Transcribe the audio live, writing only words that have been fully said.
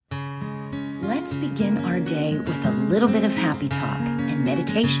let's begin our day with a little bit of happy talk and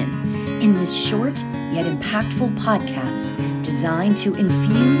meditation in this short yet impactful podcast designed to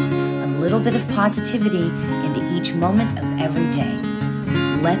infuse a little bit of positivity into each moment of every day.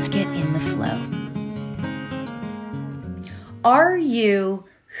 Let's get in the flow. Are you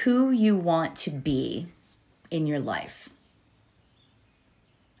who you want to be in your life?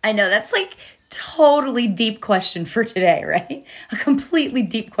 I know that's like totally deep question for today, right? A completely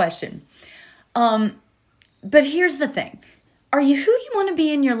deep question. But here's the thing. Are you who you want to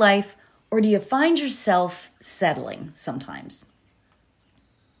be in your life, or do you find yourself settling sometimes?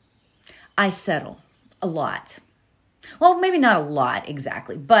 I settle a lot. Well, maybe not a lot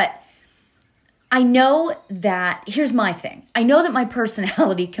exactly, but I know that, here's my thing. I know that my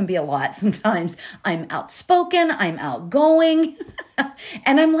personality can be a lot sometimes. I'm outspoken, I'm outgoing,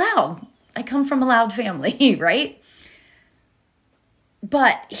 and I'm loud. I come from a loud family, right?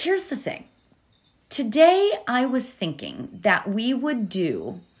 But here's the thing. Today, I was thinking that we would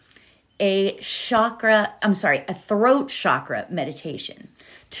do a throat chakra meditation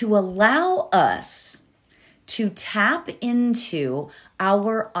to allow us to tap into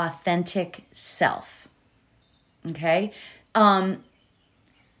our authentic self, okay?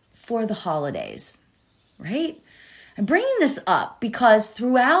 For the holidays, right? I'm bringing this up because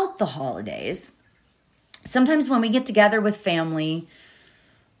throughout the holidays, sometimes when we get together with family,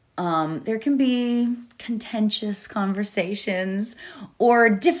 there can be contentious conversations or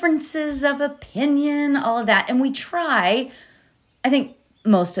differences of opinion, all of that. And we try, I think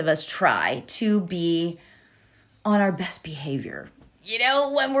most of us try to be on our best behavior,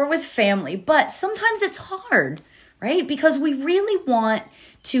 when we're with family. But sometimes it's hard, right? Because we really want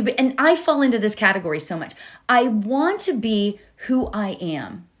to be, and I fall into this category so much. I want to be who I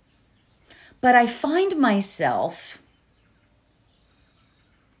am. But I find myself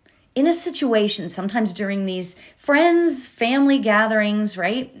in a situation sometimes during these friends, family gatherings,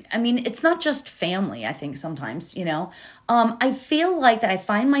 right? I mean, it's not just family, I think sometimes, I feel like that I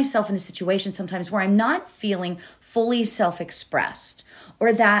find myself in a situation sometimes where I'm not feeling fully self-expressed,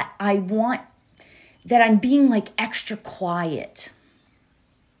 or that I'm being like extra quiet.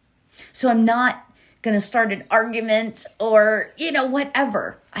 So I'm not going to start an argument or,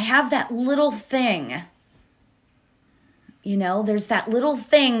 whatever. I have that little thing. There's that little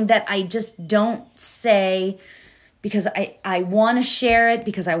thing that I just don't say because I want to share it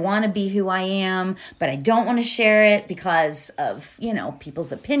because I want to be who I am, but I don't want to share it because of,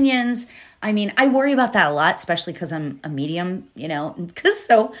 people's opinions. I mean, I worry about that a lot, especially because I'm a medium, because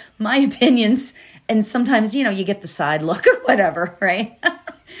so my opinions, and sometimes, you get the side look or whatever, right?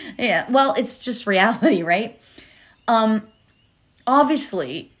 Yeah, well, it's just reality, right?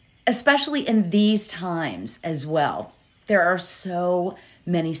 Obviously, especially in these times as well, there are so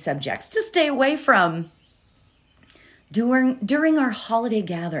many subjects to stay away from during our holiday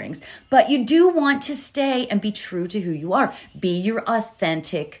gatherings. But you do want to stay and be true to who you are. Be your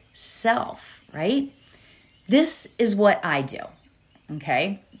authentic self, right? This is what I do,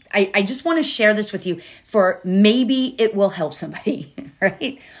 okay? I just want to share this with you for maybe it will help somebody,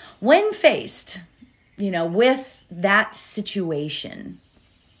 right? When faced, with that situation,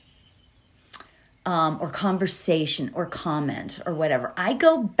 or conversation or comment or whatever, I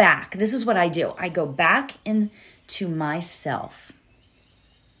go back. This is what I do. I go back into myself.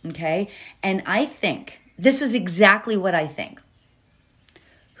 Okay? And I think, this is exactly what I think.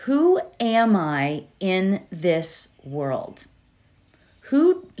 Who am I in this world?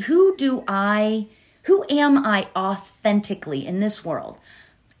 Who am I authentically in this world?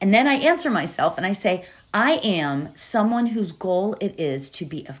 And then I answer myself and I say, I am someone whose goal it is to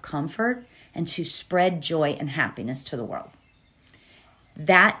be of comfort and to spread joy and happiness to the world.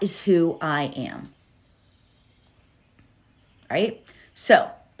 That is who I am. Right?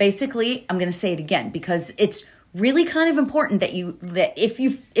 So basically, I'm going to say it again because it's really kind of important that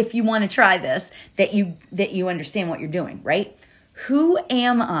if you want to try this, that you understand what you're doing, right? Who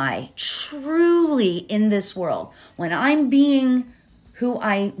am I truly in this world when I'm being who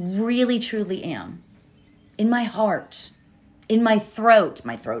I really truly am in my heart? In my throat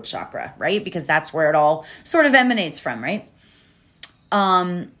chakra, right? Because that's where it all sort of emanates from, right?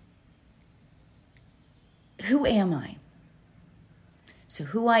 Who am I? So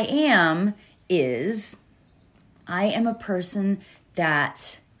who I am is, I am a person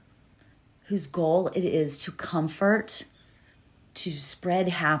whose goal it is to comfort, to spread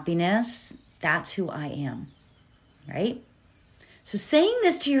happiness. That's who I am, right? So saying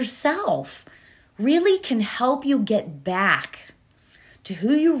this to yourself really can help you get back to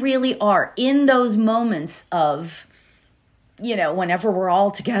who you really are in those moments of whenever we're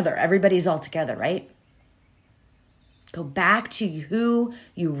all together, everybody's all together, right? Go back to who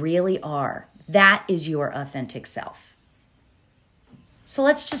you really are. That is your authentic self. So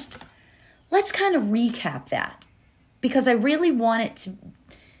let's kind of recap that, because I really want to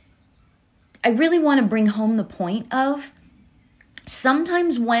bring home the point of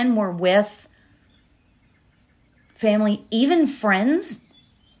sometimes when we're with family, even friends,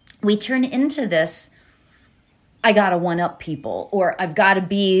 we turn into this, I gotta one up people, or I've gotta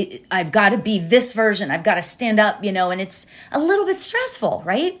be this version, I've gotta stand up, and it's a little bit stressful,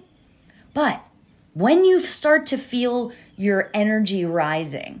 right? But when you start to feel your energy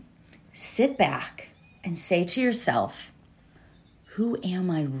rising, sit back and say to yourself, who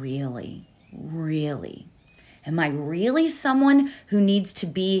am I really? Really? Am I really someone who needs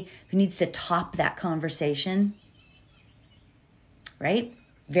to top that conversation? Right?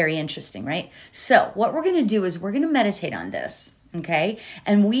 Very interesting, right? So what we're going to do is we're going to meditate on this, okay?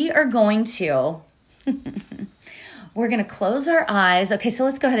 And we are going to, we're going to close our eyes. Okay, so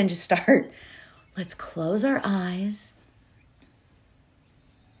let's go ahead and just start. Let's close our eyes.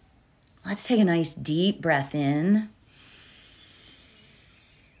 Let's take a nice deep breath in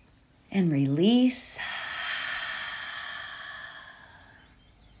and release.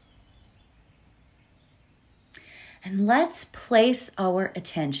 And let's place our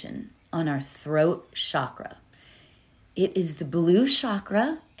attention on our throat chakra. It is the blue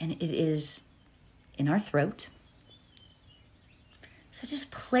chakra, and it is in our throat. So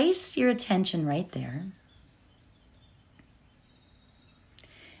just place your attention right there.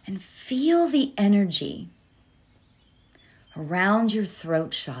 And feel the energy around your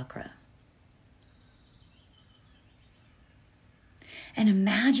throat chakra. And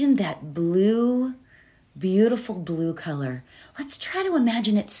imagine that blue, beautiful blue color. Let's try to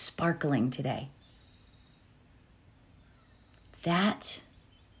imagine it sparkling today. That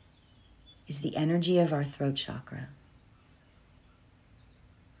is the energy of our throat chakra.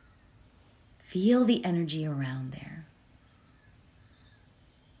 Feel the energy around there.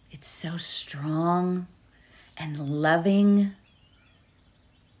 It's so strong and loving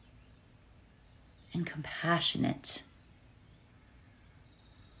and compassionate.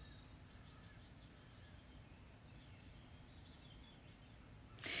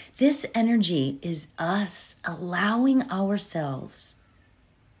 This energy is us allowing ourselves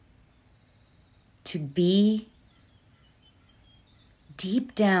to be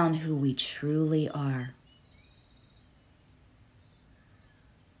deep down who we truly are.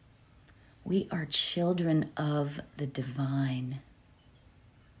 We are children of the divine.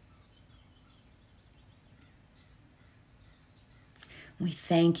 We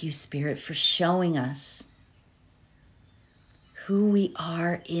thank you, Spirit, for showing us who we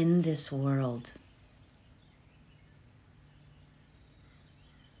are in this world.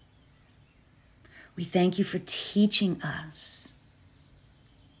 We thank you for teaching us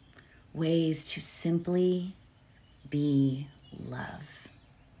ways to simply be love.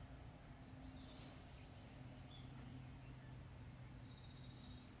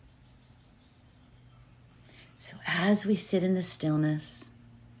 So as we sit in the stillness,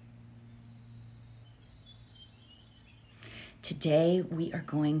 today we are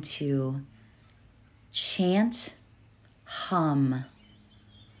going to chant, hum,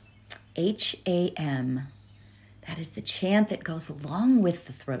 H-A-M. That is the chant that goes along with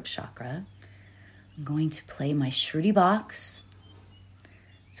the throat chakra. I'm going to play my Shruti box,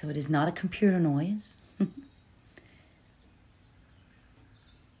 so it is not a computer noise.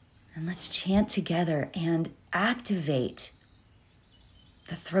 And let's chant together and activate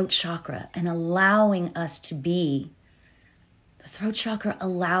the throat chakra and allowing us to be. The throat chakra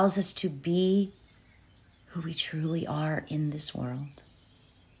allows us to be who we truly are in this world.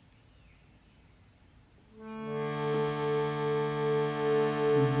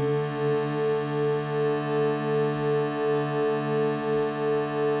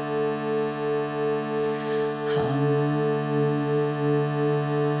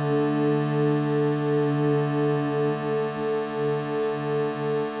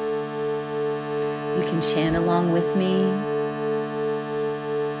 You can chant along with me.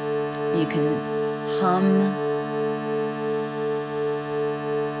 You can hum,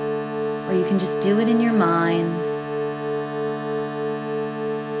 or you can just do it in your mind.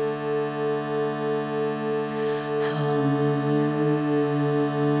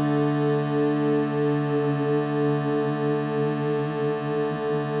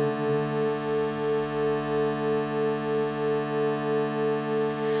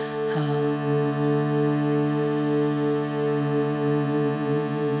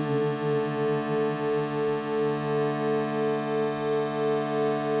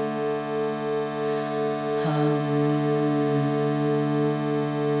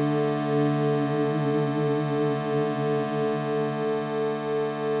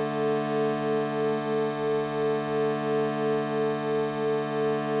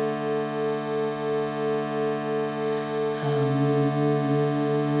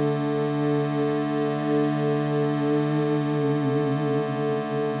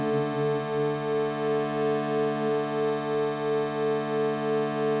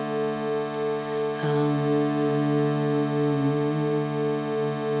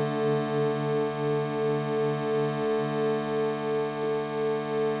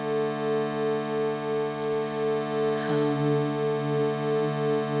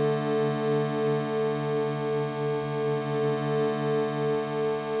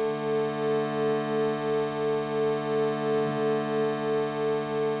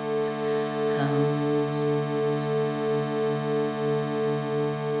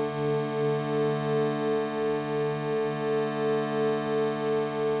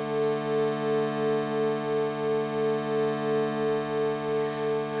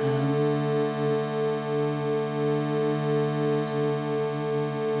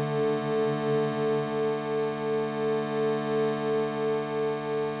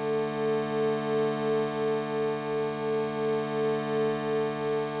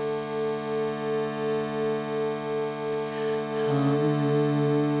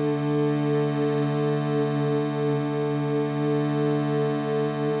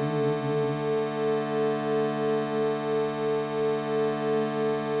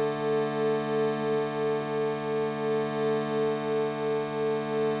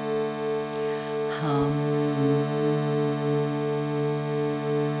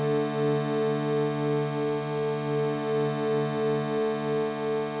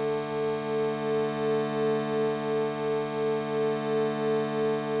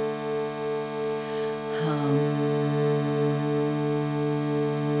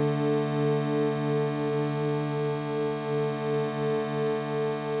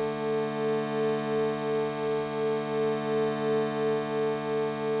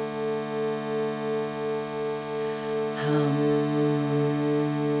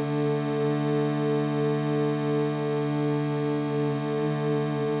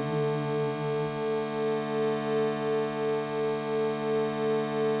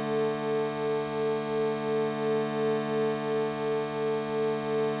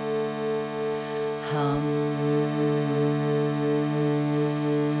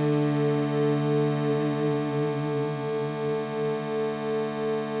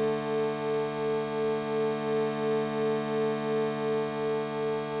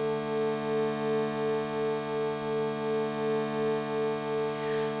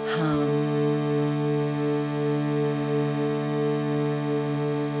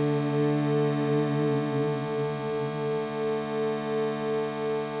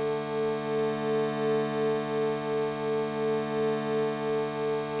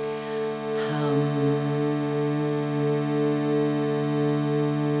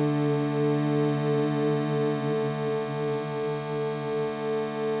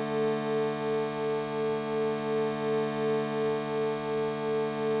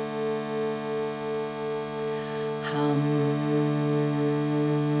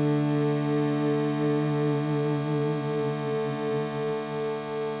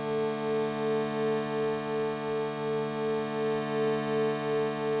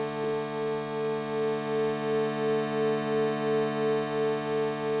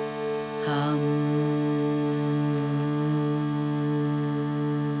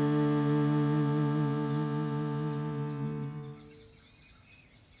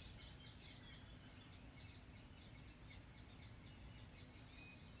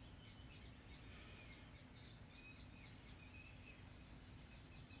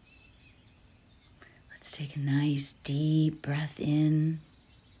 Let's take a nice deep breath in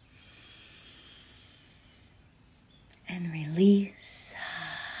and release.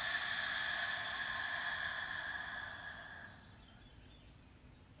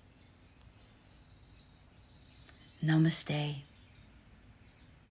 Namaste.